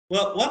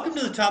Well, welcome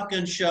to the Top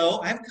Gun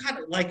Show. I've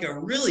got like a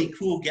really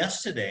cool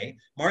guest today.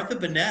 Martha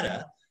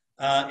Boneta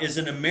is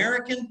an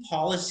American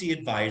policy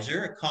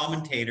advisor, a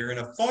commentator,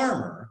 and a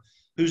farmer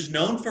who's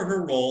known for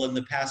her role in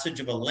the passage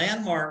of a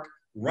landmark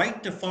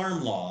right to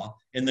farm law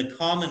in the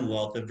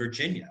Commonwealth of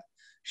Virginia.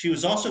 She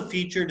was also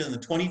featured in the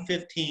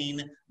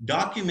 2015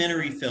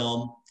 documentary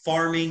film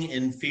Farming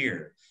in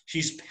Fear.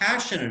 She's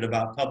passionate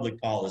about public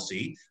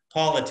policy,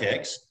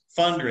 politics,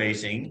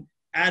 fundraising,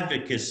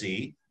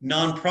 advocacy,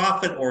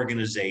 nonprofit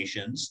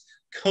organizations,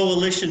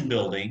 coalition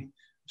building,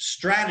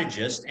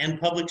 strategist,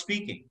 and public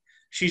speaking.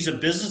 She's a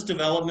business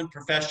development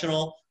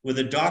professional with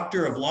a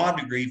Doctor of Law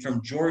degree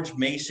from George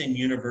Mason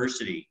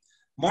University.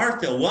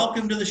 Martha,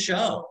 welcome to the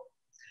show.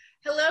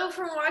 Hello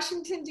from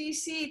Washington,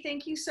 D.C.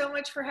 Thank you so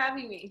much for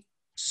having me.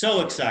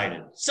 So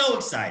excited, so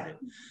excited.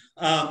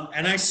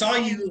 And I saw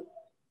you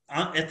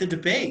at the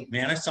debate,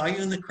 man. I saw you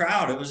in the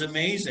crowd. It was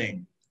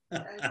amazing.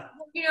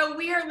 You know,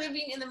 we are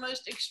living in the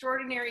most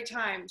extraordinary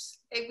times.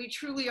 We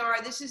truly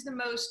are. This is the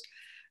most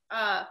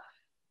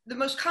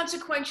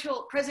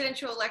consequential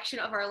presidential election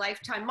of our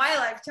lifetime, my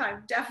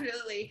lifetime,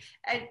 definitely,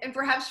 and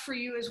perhaps for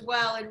you as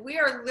well. And we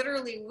are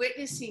literally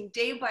witnessing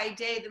day by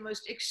day the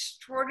most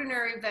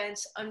extraordinary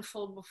events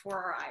unfold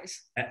before our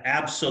eyes.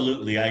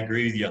 Absolutely. I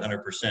agree with you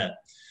 100%.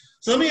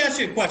 So let me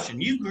ask you a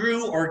question. You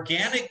grew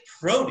organic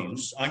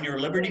produce on your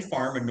Liberty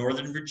Farm in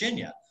Northern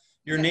Virginia.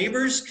 Your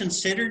neighbors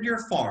considered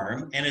your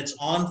farm and its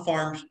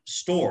on-farm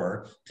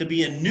store to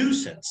be a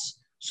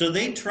nuisance. So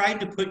they tried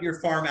to put your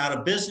farm out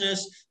of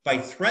business by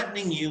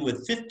threatening you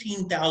with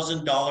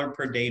 $15,000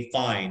 per day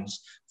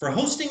fines for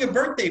hosting a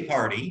birthday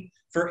party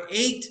for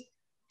 8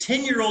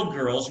 10-year-old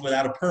girls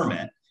without a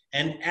permit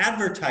and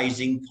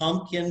advertising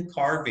pumpkin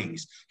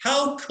carvings.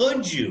 How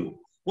could you?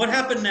 What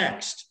happened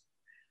next?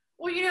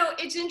 Well, you know,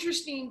 it's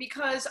interesting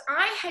because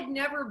I had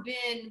never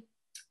been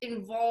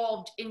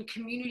involved in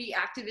community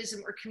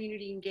activism or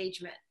community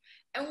engagement.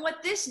 And what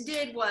this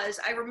did was,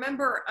 I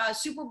remember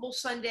Super Bowl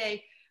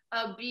Sunday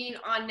being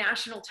on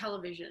national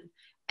television.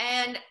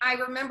 And I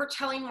remember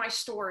telling my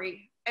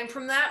story. And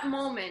from that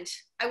moment,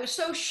 I was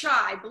so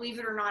shy, believe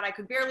it or not, I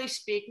could barely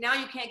speak. Now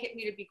you can't get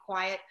me to be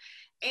quiet.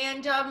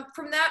 And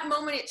from that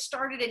moment, it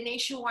started a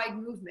nationwide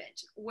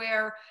movement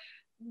where,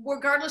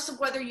 regardless of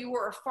whether you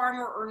were a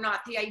farmer or not,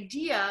 the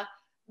idea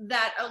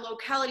that a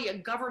locality, a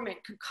government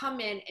could come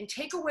in and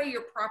take away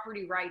your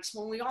property rights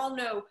when we all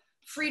know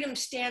freedom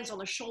stands on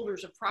the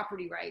shoulders of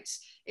property rights.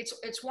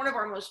 It's one of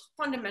our most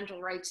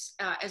fundamental rights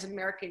as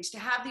Americans, to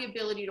have the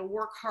ability to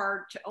work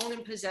hard, to own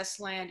and possess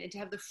land, and to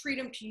have the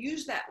freedom to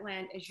use that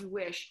land as you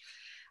wish.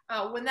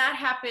 When that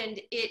happened,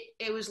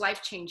 it was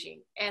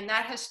life-changing. And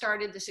that has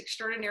started this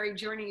extraordinary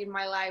journey in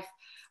my life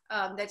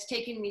that's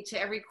taken me to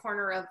every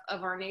corner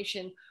of our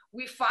nation.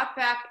 We fought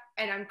back,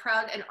 and I'm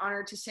proud and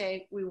honored to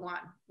say we won.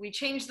 We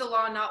changed the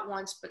law not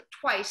once, but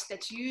twice,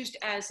 that's used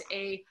as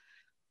a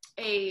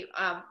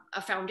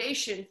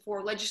foundation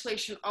for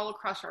legislation all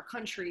across our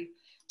country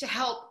to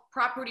help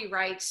property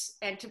rights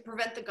and to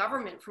prevent the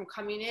government from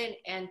coming in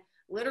and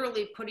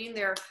literally putting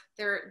their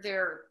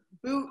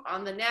boot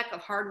on the neck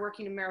of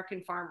hardworking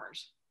American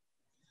farmers.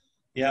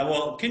 Yeah,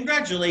 well,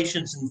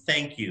 congratulations and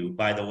thank you,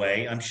 by the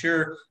way. I'm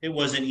sure it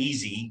wasn't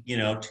easy,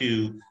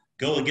 to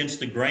go against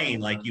the grain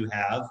like you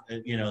have,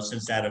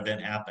 since that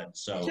event happened.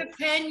 So it took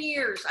 10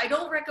 years. I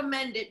don't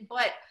recommend it,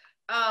 but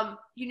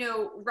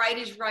right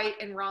is right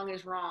and wrong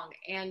is wrong.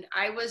 And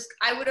I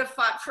would have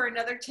fought for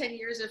another 10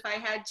 years if I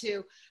had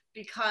to,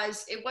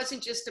 because it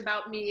wasn't just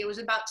about me. It was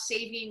about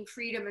saving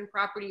freedom and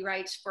property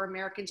rights for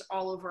Americans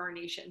all over our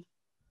nation.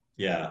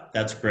 Yeah,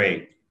 that's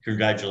great.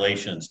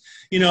 Congratulations.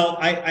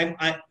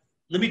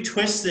 Let me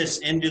twist this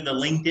into the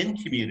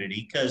LinkedIn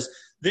community, because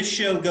this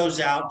show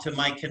goes out to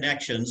my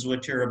connections,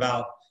 which are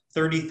about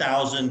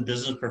 30,000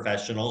 business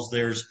professionals.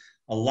 There's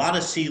a lot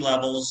of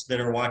C-levels that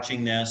are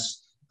watching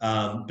this,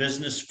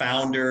 business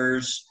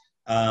founders,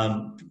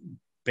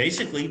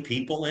 basically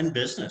people in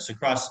business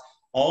across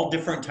all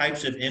different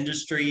types of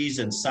industries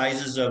and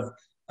sizes of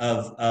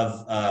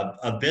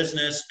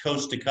business,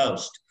 coast to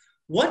coast.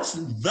 What's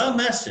the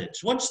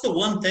message? What's the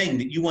one thing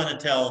that you want to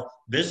tell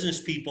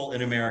business people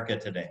in America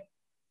today?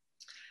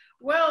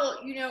 Well,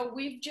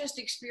 we've just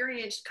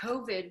experienced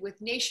COVID with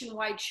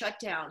nationwide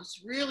shutdowns,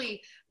 really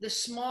the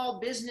small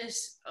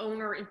business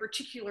owner in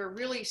particular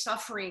really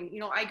suffering.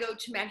 I go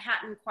to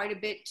Manhattan quite a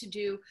bit to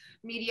do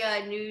media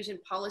and news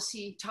and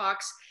policy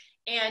talks,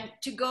 and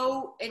to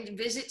go and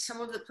visit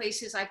some of the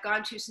places I've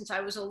gone to since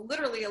I was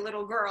literally a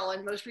little girl,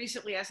 and most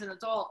recently as an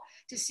adult,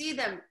 to see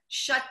them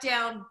shut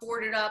down,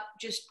 boarded up,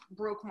 just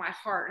broke my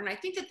heart. And I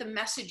think that the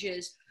message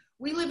is,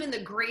 we live in the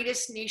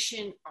greatest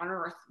nation on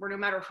earth, where no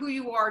matter who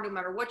you are, no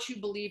matter what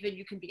you believe in,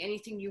 you can be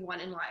anything you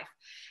want in life.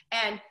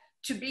 And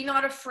to be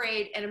not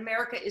afraid, and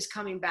America is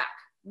coming back.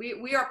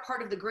 We are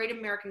part of the great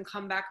American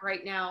comeback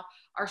right now.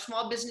 Our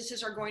small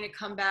businesses are going to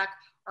come back.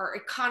 Our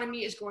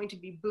economy is going to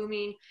be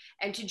booming.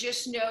 And to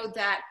just know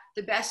that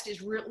the best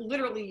is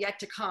literally yet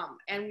to come.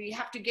 And we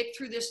have to get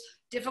through this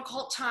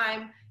difficult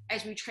time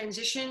as we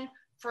transition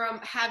from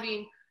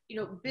having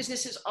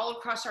businesses all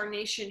across our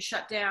nation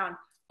shut down,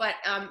 But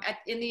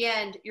in the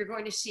end, you're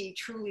going to see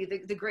truly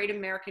the great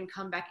American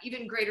comeback,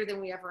 even greater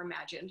than we ever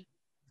imagined.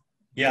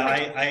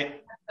 Yeah,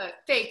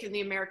 Faith in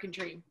the American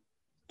dream.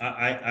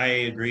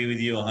 I agree with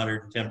you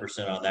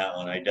 110% on that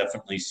one. I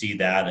definitely see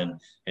that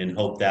and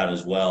hope that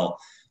as well.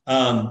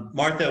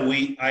 Martha,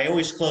 I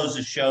always close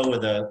the show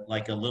with a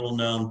little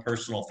known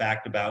personal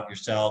fact about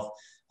yourself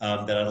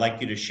that I'd like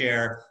you to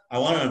share. I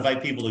want to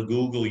invite people to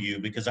Google you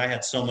because I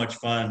had so much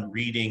fun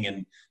reading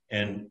and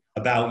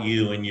about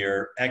you and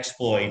your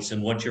exploits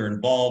and what you're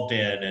involved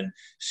in and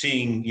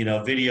seeing,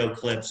 video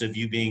clips of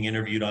you being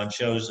interviewed on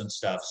shows and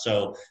stuff.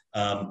 So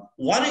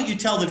why don't you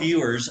tell the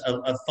viewers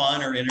a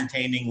fun or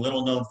entertaining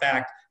little known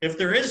fact, if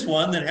there is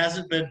one that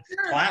hasn't been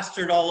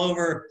plastered all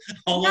over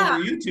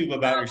YouTube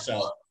about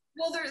yourself?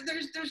 Well,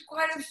 there's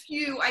quite a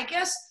few. I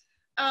guess,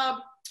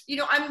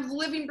 I'm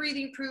living,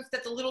 breathing proof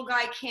that the little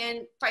guy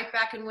can fight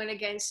back and win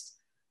against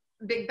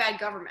big bad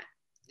government.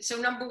 So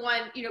number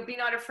one, be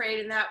not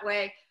afraid in that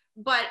way.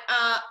 But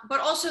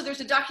also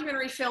there's a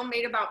documentary film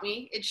made about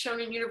me. It's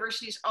shown in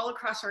universities all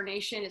across our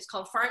nation. It's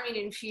called Farming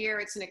in Fear.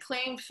 It's an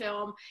acclaimed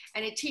film,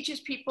 and it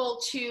teaches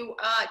people to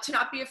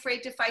not be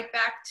afraid to fight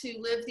back, to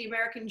live the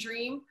American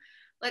dream.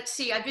 Let's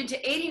see, I've been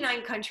to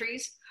 89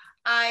 countries.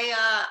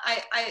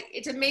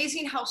 It's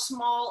amazing how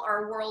small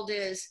our world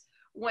is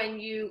when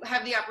you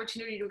have the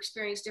opportunity to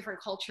experience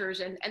different cultures.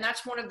 And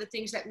that's one of the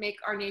things that make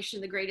our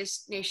nation the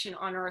greatest nation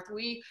on earth.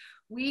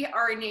 We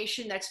are a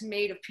nation that's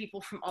made of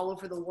people from all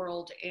over the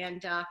world. And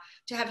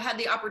to have had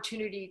the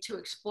opportunity to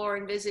explore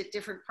and visit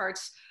different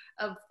parts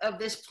of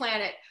this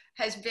planet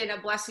has been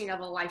a blessing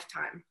of a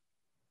lifetime.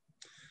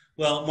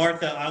 Well,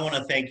 Martha, I want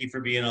to thank you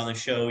for being on the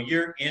show.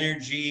 Your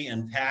energy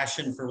and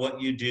passion for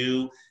what you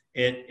do,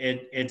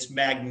 it's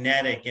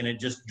magnetic and it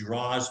just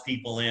draws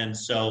people in.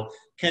 So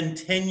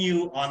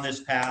continue on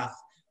this path.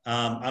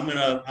 I'm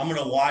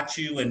gonna watch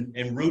you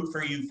and root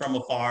for you from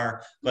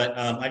afar. But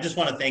I just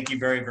want to thank you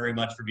very, very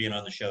much for being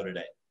on the show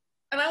today.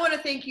 And I want to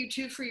thank you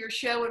too for your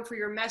show and for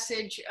your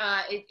message.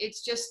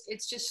 It's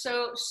just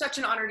such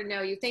an honor to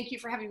know you. Thank you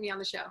for having me on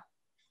the show.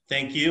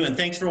 Thank you, and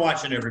thanks for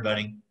watching,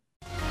 everybody.